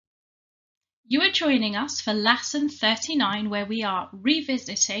You are joining us for lesson 39, where we are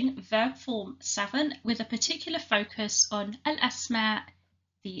revisiting verb form 7 with a particular focus on al-asma,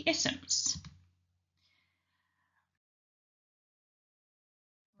 the isms.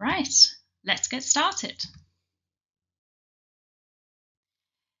 Right, let's get started.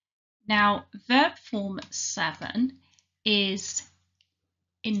 Now, verb form 7 is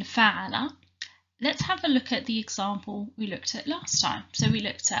in fa'ala. Let's have a look at the example we looked at last time. So we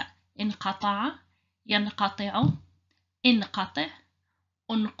looked at انقطع, ينقطع, انقطع,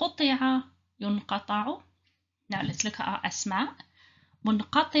 انقطع, ينقطع. Now let's look at our asma.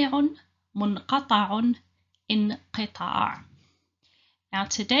 منقطع, منقطع, انقطاع. Now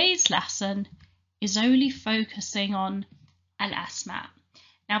today's lesson is only focusing on al-asma.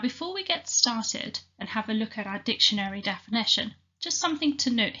 Now before we get started and have a look at our dictionary definition, just something to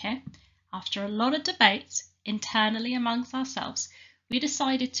note here. After a lot of debate internally amongst ourselves, we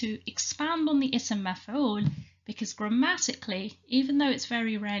decided to expand on the ism maf'ul because grammatically, even though it's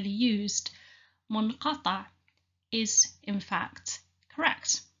very rarely used, munqata is in fact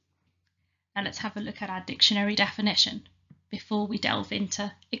correct. Now let's have a look at our dictionary definition before we delve into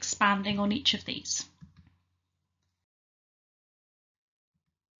expanding on each of these.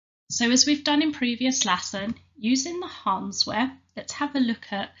 So as we've done in previous lesson, using the Hans-Wehr, let's have a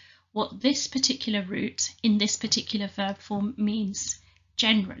look at what this particular root in this particular verb form means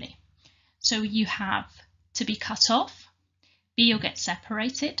generally. So you have to be cut off, be or get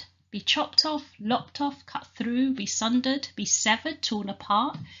separated, be chopped off, lopped off, cut through, be sundered, be severed, torn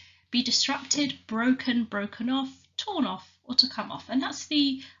apart, be disrupted, broken, broken off, torn off, or to come off. And that's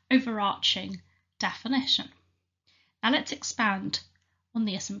the overarching definition. Now let's expand on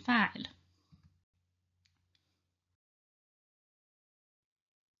the ism fa'il.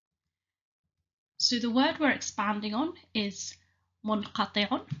 So the word we're expanding on is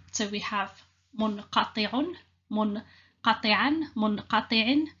munqati'un. So we have munqati'un, munqati'an,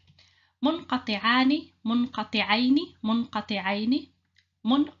 munqati'in, munqati'ani, munqati'aini, munqati'aini,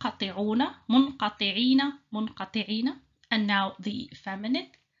 munqati'una, munqati'ina, munqati'ina. And now the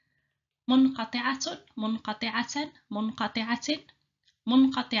feminine. Munqati'atun, munqati'atan, munqati'atin,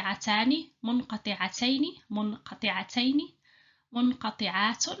 munqati'atani, munqati'ataini, munqati'ataini,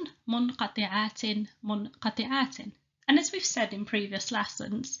 munqati'atun, munqati'atin, munqati'atin. And as we've said in previous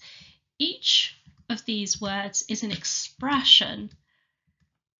lessons, each of these words is an expression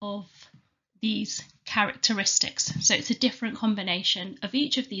of these characteristics. So it's a different combination of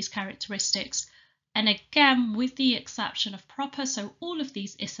each of these characteristics. And again, with the exception of proper, so all of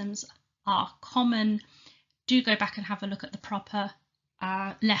these isms are common. Do go back and have a look at the proper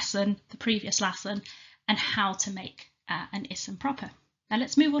lesson, the previous lesson, and how to make an ism proper. Now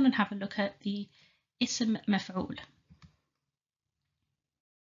let's move on and have a look at the ism maf'ul.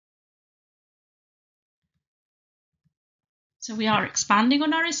 So we are expanding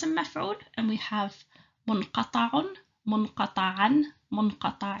on our ism maf'ul, and we have munqata'un, munqata'an,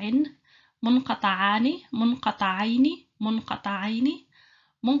 munqata'in, munqata'ani, munqata'aini, munqata'aini,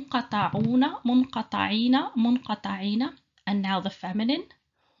 munqata'una, munqata'ina, munqata'ina. And now the feminine.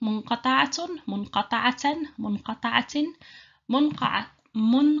 منقطعة, منقطعة, منقطعة,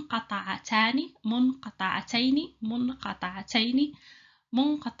 منقطعتان, منقطعتين, منقطعتين,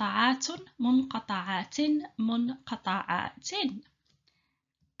 منقطعات, منقطعات, منقطعات.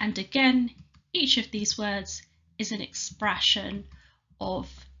 And again, each of these words is an expression of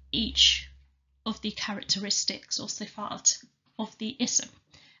each of the characteristics or sifat of the ism.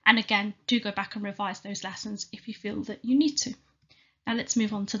 And again, do go back and revise those lessons if you feel that you need to. Now let's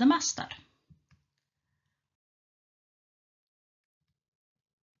move on to the masdar.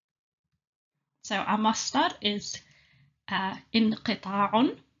 So our masdar is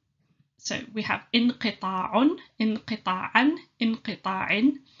inqita'un. So we have inqita'un, inqita'an,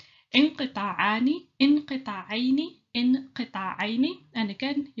 inqita'in, inqita'ani, inqita'aini, inqita'aini. And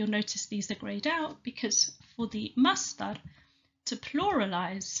again, you'll notice these are greyed out because for the masdar to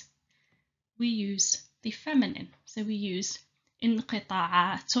pluralize, we use the feminine. So we use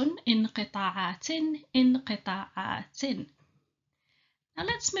inqita'atun, inqita'atin, inqita'atin. Now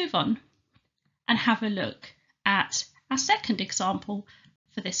let's move on and have a look at our second example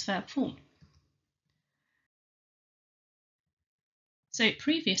for this verb form. So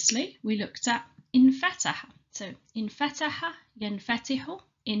previously we looked at infataha. So infataha, yanfatihu,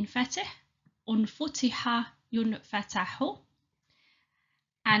 infatih, unfutiha, yunfatahu.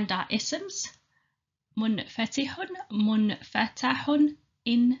 And our isms, munfatihun, munfatahun,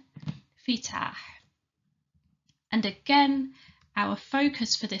 infitah. And again, our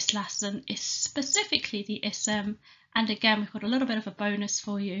focus for this lesson is specifically the ism And again, we've got a little bit of a bonus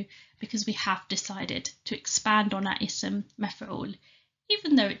for you because we have decided to expand on our ism maf'ul,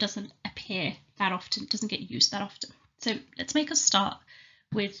 even though it doesn't appear that often, it doesn't get used that often. So let's make a start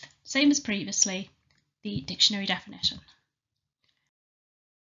with, same as previously, the dictionary definition.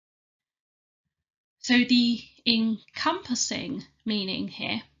 So the encompassing meaning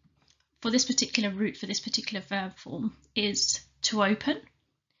here for this particular root, for this particular verb form, is to open,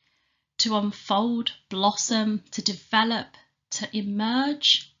 to unfold, blossom, to develop, to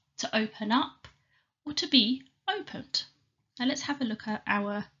emerge, to open up, or to be opened. Now let's have a look at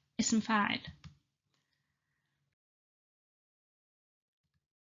our ism fa'il.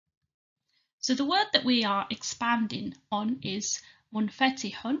 So the word that we are expanding on is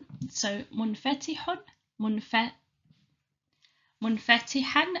munfatihun. So munfatihun, munfatihan,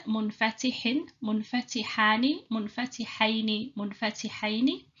 munfatihin, munfatihani, munfatihaini,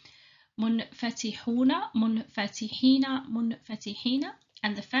 munfatihaini, munfatihuna, munfatihina, munfatihina,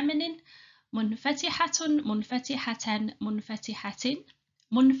 and the feminine munfatihatun, munfatihatan, munfatihatin,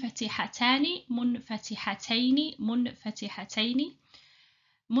 munfatihatani, munfatihataini, munfatihataini,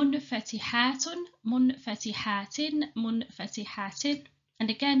 munfatihatun, munfatihatin, munfatihatin. And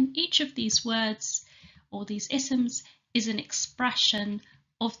again, each of these words or these isms is an expression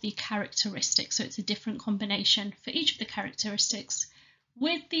of the characteristic. So it's a different combination for each of the characteristics,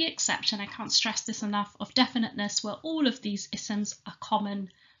 with the exception, I can't stress this enough, of definiteness, where all of these isms are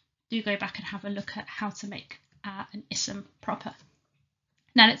common. Do go back and have a look at how to make an ism proper.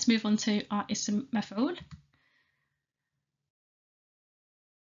 Now let's move on to our ism maf'ul.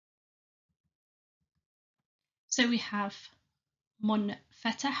 So we have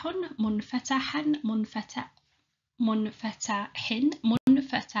munfatahun, munfatahan, munfatahin,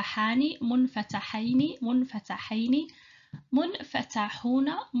 munfatahani, munfatahaini, munfatahaini,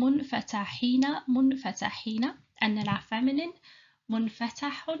 munfatahuna, munfatahina, munfatahina, and then our feminine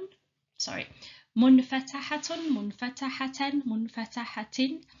munfatahatun, munfatahatan,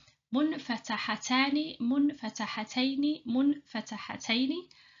 munfatahatin, munfatahatani, munfatahataini, munfatahataini,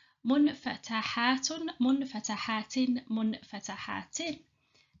 munfatahatun, munfatahatin, munfatahatin.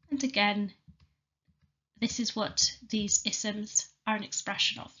 And again, this is what these isms are an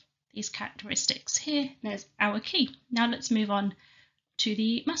expression of, these characteristics. Here, there's our key. Now let's move on to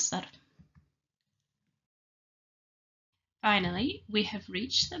the masdar. Finally, we have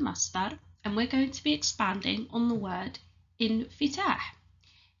reached the masdar, and we're going to be expanding on the word infitah.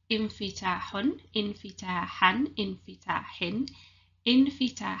 Infitahun, infitahan, infitahin,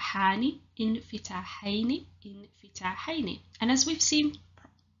 infitahani, infitahaini, infitahaini. And as we've seen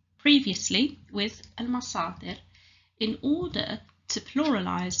previously with al-masadir, in order to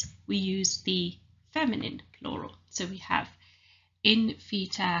pluralize, we use the feminine plural. So we have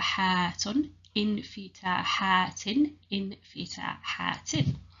infitahatun, infitahatin,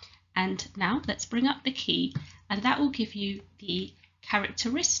 infitahatin. And now let's bring up the key, and that will give you the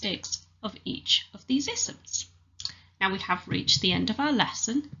characteristics of each of these isms. Now we have reached the end of our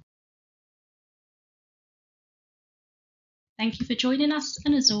lesson. Thank you for joining us,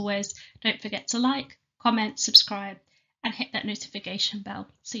 and as always, don't forget to like, comment, subscribe, and hit that notification bell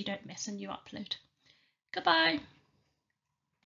so you don't miss a new upload. Goodbye.